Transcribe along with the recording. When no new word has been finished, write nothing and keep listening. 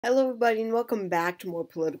Hello everybody and welcome back to more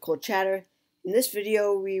political chatter. In this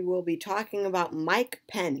video we will be talking about Mike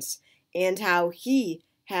Pence and how he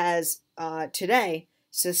has today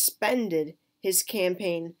suspended his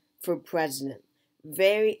campaign for president.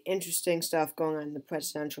 Very interesting stuff going on in the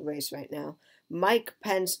presidential race right now. Mike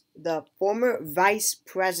Pence, the former vice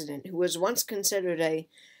president who was once considered a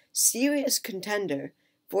serious contender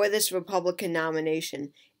for this Republican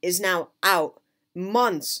nomination, is now out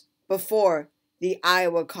months before the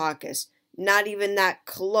Iowa caucus, not even that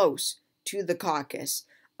close to the caucus,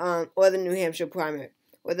 or the New Hampshire primary,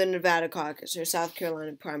 or the Nevada caucus, or South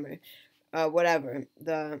Carolina primary, whatever,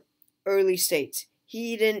 the early states.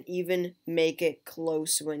 He didn't even make it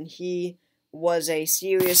close when he was a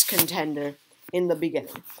serious contender in the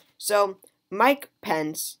beginning. So Mike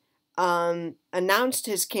Pence announced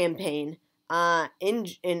his campaign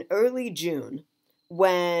in early June,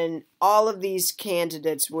 when all of these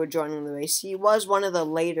candidates were joining the race. He was one of the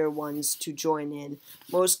later ones to join in.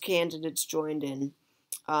 Most candidates joined in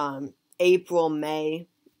April, May,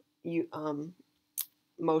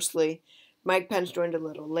 mostly. Mike Pence joined a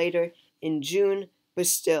little later in June, but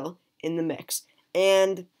still in the mix.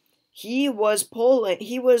 And he was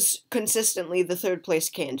consistently the third place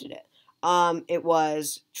candidate. It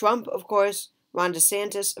was Trump, of course, Ron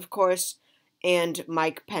DeSantis, of course, and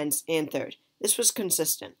Mike Pence in third. This was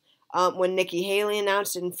consistent. When Nikki Haley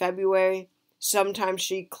announced in February, sometimes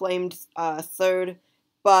she claimed third,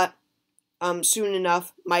 but soon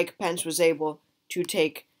enough, Mike Pence was able to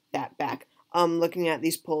take that back. Looking at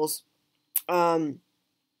these polls, I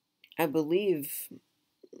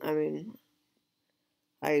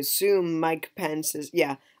assume Mike Pence is,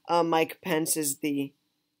 Mike Pence is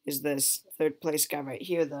this third place guy right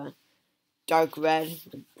here, the dark red,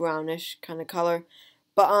 the brownish kind of color.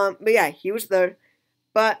 But yeah, he was third,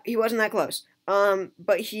 but he wasn't that close.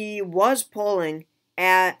 But he was polling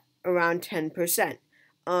at around 10%.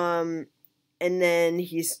 And then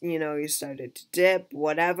he started to dip,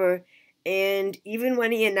 whatever. And even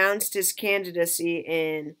when he announced his candidacy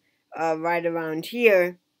in right around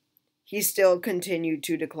here, he still continued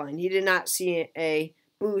to decline. He did not see a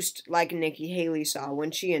boost like Nikki Haley saw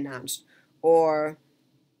when she announced, or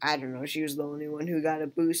I don't know, she was the only one who got a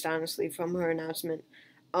boost, honestly, from her announcement.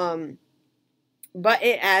 But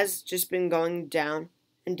it has just been going down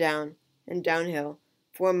and down and downhill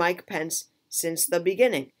for Mike Pence since the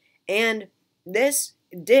beginning. And this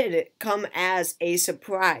did come as a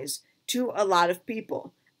surprise to a lot of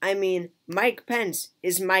people. I mean, Mike Pence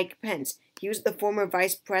is Mike Pence. He was the former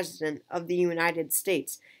vice president of the United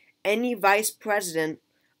States. Any vice president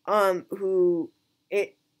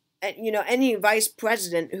any vice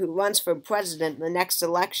president who runs for president in the next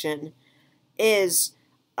election is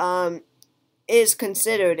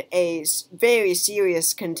considered a very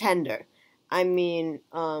serious contender. I mean,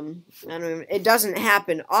 it doesn't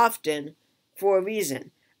happen often for a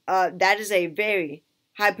reason. That is a very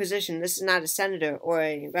high position. This is not a senator or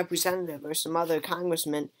a representative or some other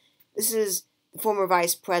congressman. This is the former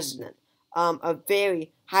vice president, a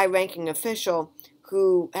very high-ranking official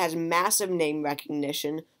who has massive name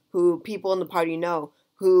recognition, who people in the party know,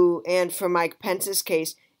 who, and for Mike Pence's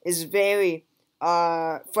case, is very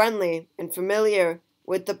friendly and familiar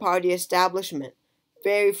with the party establishment.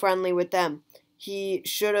 Very friendly with them. He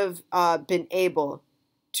should have been able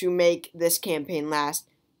to make this campaign last,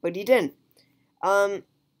 but he didn't. A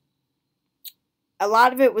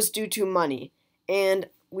lot of it was due to money, and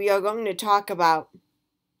we are going to talk about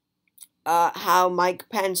how Mike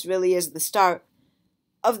Pence really is the start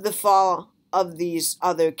of the fall of these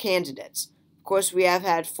other candidates. Of course, we have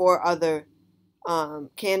had 4 other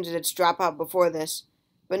candidates drop out before this,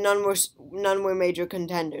 but none were major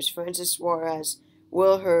contenders. Francis Suarez,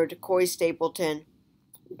 Will Hurd, Corey Stapleton,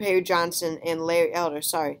 Perry Johnson, and Larry Elder.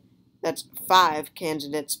 Sorry, that's 5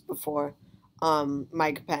 candidates before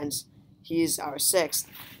Mike Pence. He's our 6th.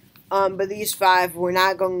 But these 5 were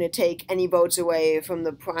not going to take any votes away from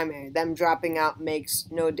the primary. Them dropping out makes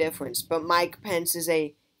no difference. But Mike Pence is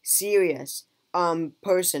a serious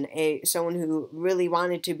person, someone who really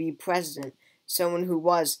wanted to be president, someone who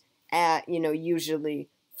was at, usually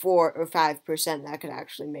 4 or 5%. That could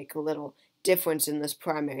actually make a little difference in this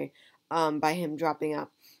primary by him dropping out.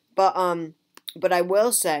 But I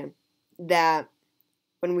will say that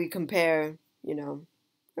when we compare,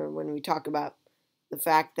 or when we talk about the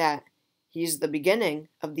fact that he's the beginning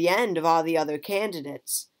of the end of all the other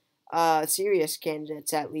candidates, serious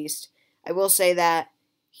candidates at least, I will say that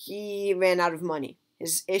he ran out of money.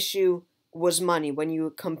 His issue was money. When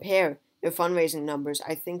you compare their fundraising numbers,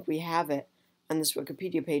 I think we have it on this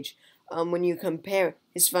Wikipedia page. When you compare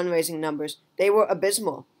his fundraising numbers, they were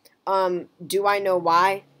abysmal. Do I know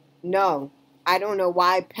why No, I don't know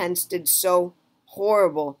why Pence did so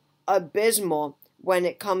horrible, abysmal when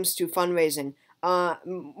it comes to fundraising.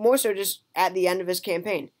 More so just at the end of his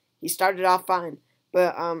campaign. He started off fine,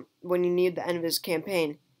 but when he neared the end of his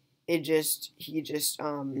campaign, he just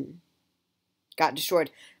got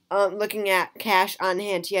destroyed. Looking at cash on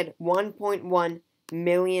hand, he had $1.1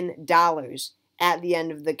 million at the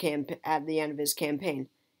end of his campaign.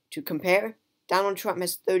 To compare, Donald Trump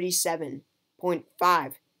has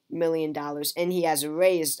 $37.5 million, and he has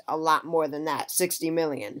raised a lot more than that, $60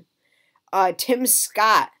 million. Tim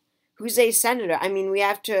Scott, who's a senator. I mean, we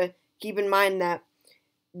have to keep in mind that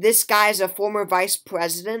this guy is a former vice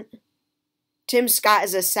president. Tim Scott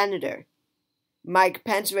is a senator. Mike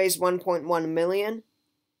Pence raised $1.1 million.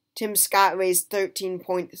 Tim Scott raised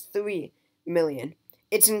 $13.3 million.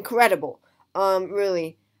 It's incredible,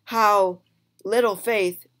 really, how little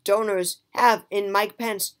faith donors have in Mike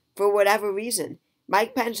Pence for whatever reason.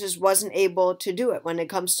 Mike Pence just wasn't able to do it when it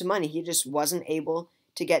comes to money. He just wasn't able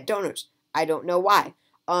to get donors. I don't know why.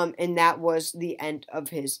 And that was the end of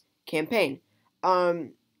his campaign. Vivek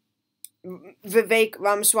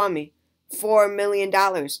Ramaswamy, $4 million.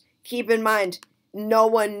 Keep in mind, no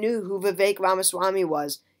one knew who Vivek Ramaswamy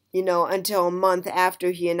was, until a month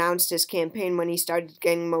after he announced his campaign when he started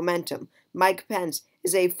getting momentum. Mike Pence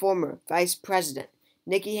is a former vice president.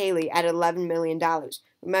 Nikki Haley at $11 million.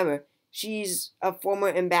 Remember, she's a former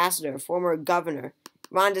ambassador, former governor.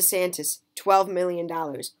 Ron DeSantis, $12 million.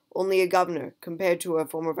 Only a governor, compared to a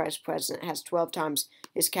former vice president, has 12 times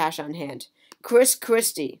his cash on hand. Chris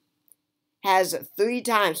Christie has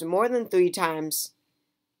more than three times,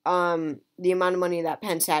 the amount of money that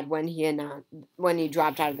Pence had when he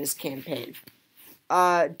dropped out of his campaign.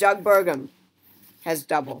 Doug Burgum has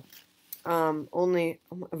double. Ryan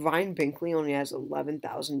Binkley only has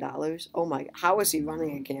 $11,000. Oh my! How is he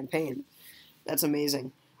running a campaign? That's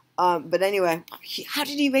amazing. But anyway, how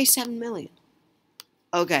did he raise $7 million?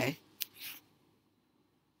 Okay,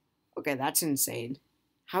 that's insane.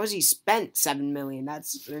 How has he spent $7 million?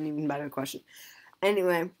 That's an even better question.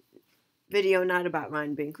 Anyway, video not about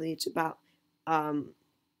Ryan Binkley. It's about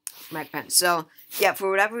Mike Pence. So yeah,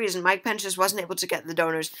 for whatever reason, Mike Pence just wasn't able to get the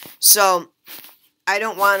donors. So I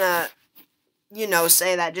don't want to,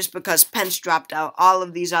 say that just because Pence dropped out, all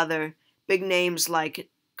of these other big names like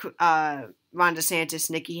Ron DeSantis,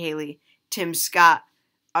 Nikki Haley, Tim Scott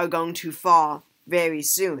are going to fall very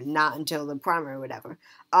soon, not until the primary or whatever.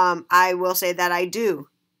 I will say that I do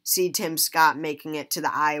see Tim Scott making it to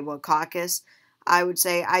the Iowa caucus. I would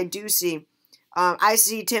say I do see. I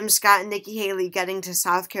see Tim Scott and Nikki Haley getting to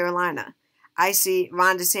South Carolina. I see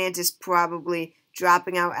Ron DeSantis probably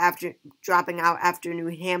dropping out after New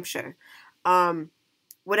Hampshire.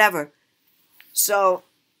 Whatever. So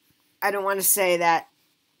I don't want to say that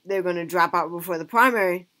they're going to drop out before the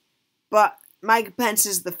primary, but Mike Pence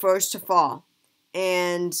is the first to fall,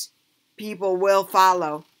 and people will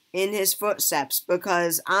follow in his footsteps,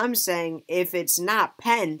 because I'm saying if it's not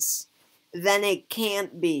Pence, then it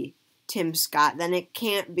can't be Tim Scott, then it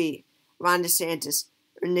can't be Ron DeSantis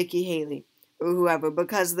or Nikki Haley or whoever,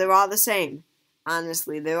 because they're all the same.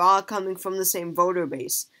 Honestly, they're all coming from the same voter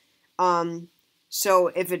base. So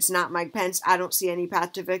if it's not Mike Pence, I don't see any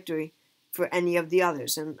path to victory for any of the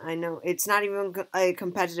others. And I know it's not even a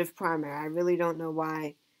competitive primary. I really don't know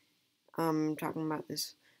why I'm talking about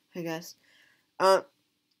this, I guess.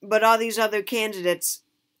 But all these other candidates,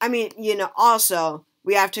 I mean, also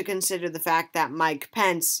we have to consider the fact that Mike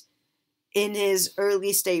Pence, in his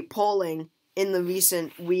early state polling in the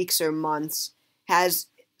recent weeks or months, has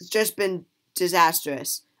just been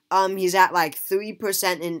disastrous. He's at like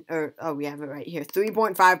 3% we have it right here,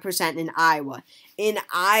 3.5% in Iowa. In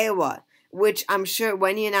Iowa, which I'm sure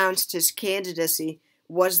when he announced his candidacy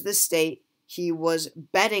was the state he was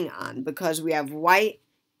betting on, because we have white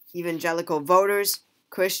evangelical voters,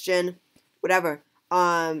 Christian, whatever.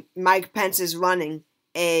 Mike Pence is running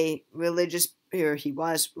he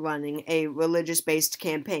was running a religious-based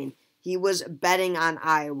campaign. He was betting on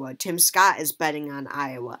Iowa. Tim Scott is betting on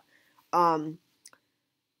Iowa.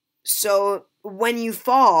 So when you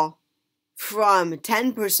fall from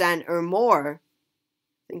 10% or more,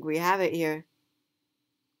 I think we have it here.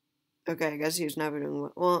 Okay, I guess he was never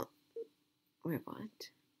doing well. Wait,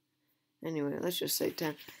 what? Anyway, let's just say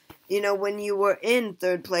 10. When you were in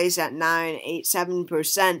third place at 9, 8,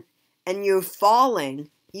 7%, and you're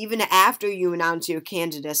falling, even after you announce your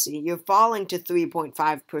candidacy, you're falling to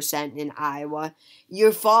 3.5% in Iowa.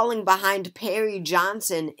 You're falling behind Perry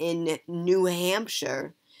Johnson in New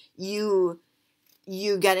Hampshire. You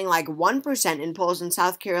getting like 1% in polls in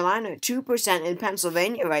South Carolina, 2% in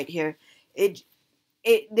Pennsylvania right here.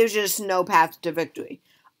 There's just no path to victory.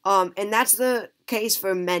 And that's the case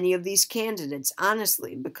for many of these candidates,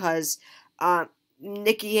 honestly, because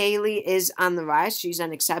Nikki Haley is on the rise. She's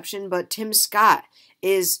an exception, but Tim Scott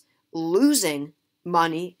is losing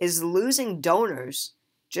money, is losing donors,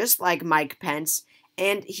 just like Mike Pence,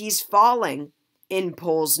 and he's falling in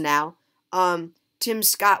polls now. Tim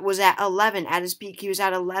Scott was at 11 at his peak. He was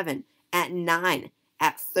at 11, at 9,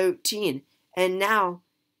 at 13, and now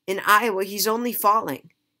in Iowa he's only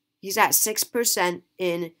falling. He's at 6%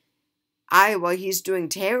 in Iowa. He's doing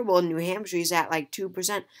terrible in New Hampshire. He's at like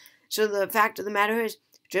 2%. So the fact of the matter is,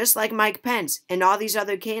 just like Mike Pence and all these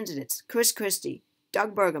other candidates, Chris Christie,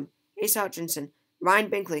 Doug Burgum, Asa Hutchinson, Ryan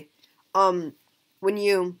Binkley, when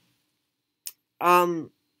you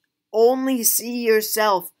only see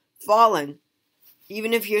yourself falling,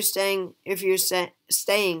 even if you're staying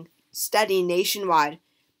steady nationwide,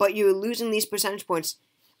 but you're losing these percentage points,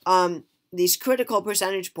 these critical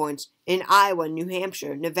percentage points in Iowa, New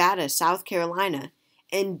Hampshire, Nevada, South Carolina,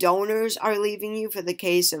 and donors are leaving you for the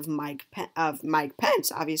case of Mike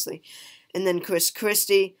Pence, obviously, and then Chris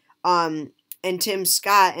Christie, and Tim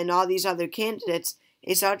Scott, and all these other candidates.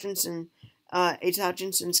 Asa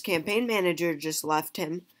Hutchinson's campaign manager just left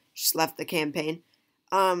the campaign.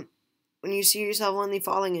 When you see yourself only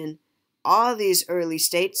falling in all these early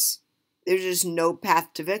states, there's just no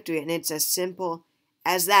path to victory, and it's as simple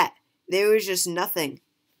as that. There is just nothing,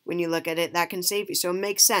 when you look at it, that can save you. So it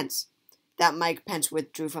makes sense that Mike Pence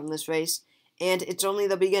withdrew from this race, and it's only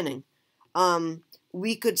the beginning.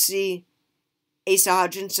 We could see Asa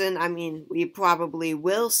Hutchinson, we probably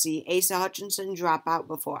will see Asa Hutchinson drop out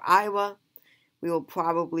before Iowa. We will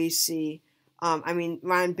probably see,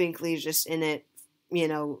 Ryan Binkley is just in it,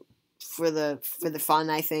 for the fun,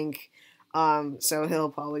 I think. So he'll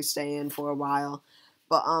probably stay in for a while.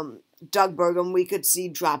 But Doug Burgum, we could see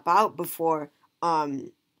drop out before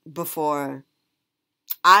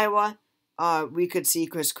Iowa. We could see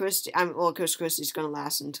Chris Christie. Chris Christie's going to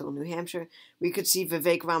last until New Hampshire. We could see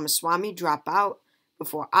Vivek Ramaswamy drop out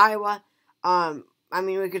before Iowa.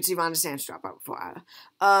 We could see Ron DeSantis drop out before Iowa.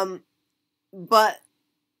 But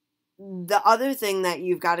the other thing that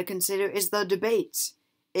you've got to consider is the debates.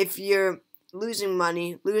 If you're losing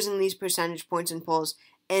money, losing these percentage points in polls,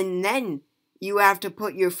 and then you have to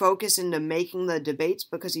put your focus into making the debates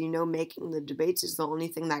because making the debates is the only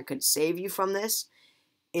thing that could save you from this,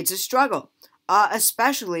 it's a struggle,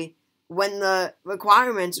 especially when the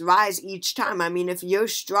requirements rise each time. If you're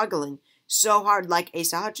struggling so hard like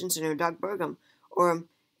Asa Hutchinson or Doug Burgum or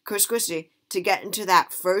Chris Christie to get into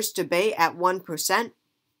that first debate at 1%,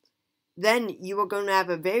 then you are going to have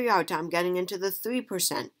a very hard time getting into the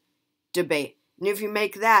 3% debate. And if you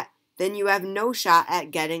make that, then you have no shot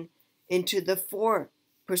at getting into the 4%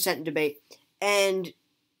 debate. And,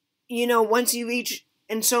 once you reach,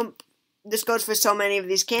 and so this goes for so many of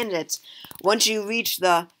these candidates, once you reach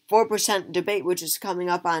the 4% debate, which is coming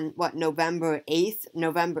up on, November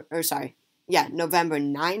 9th,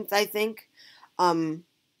 I think.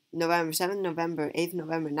 November 7th, November 8th,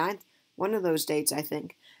 November 9th. One of those dates, I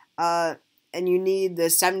think. And you need the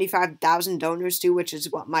 75,000 donors too, which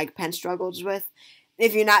is what Mike Pence struggles with.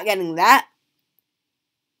 If you're not getting that,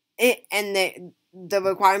 and the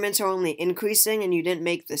requirements are only increasing, and you didn't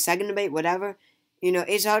make the second debate, whatever,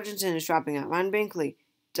 Asa Hutchinson is dropping out, Ron Binkley,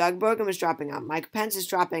 Doug Burgum is dropping out, Mike Pence is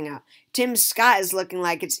dropping out, Tim Scott is looking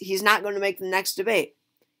like he's not going to make the next debate.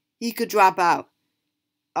 He could drop out.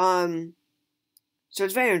 So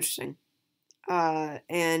it's very interesting.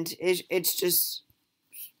 And it's just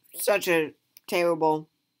such a terrible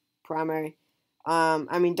primary.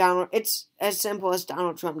 It's as simple as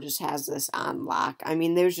Donald Trump just has this on lock.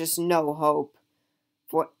 There's just no hope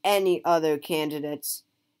for any other candidates,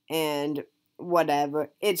 and whatever.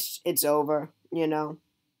 It's over,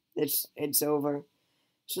 It's over.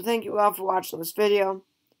 So thank you all for watching this video.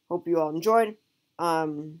 Hope you all enjoyed.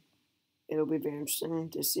 It'll be very interesting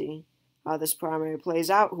to see how this primary plays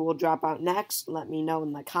out. Who will drop out next? Let me know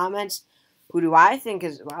in the comments. Who do I think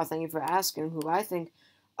is... Wow, thank you for asking. Who I think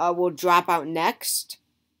will drop out next?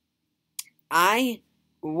 I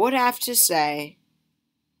would have to say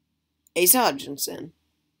Asa Hutchinson.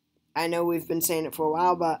 I know we've been saying it for a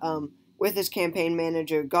while, but with his campaign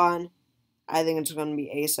manager gone, I think it's going to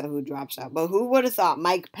be Asa who drops out. But who would have thought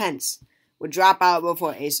Mike Pence would drop out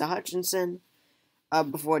before Asa Hutchinson,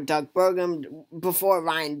 before Doug Burgum, before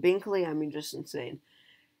Ryan Binkley? Just insane.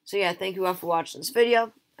 So yeah, thank you all for watching this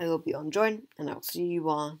video. I hope you all enjoyed, and I'll see you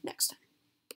all next time.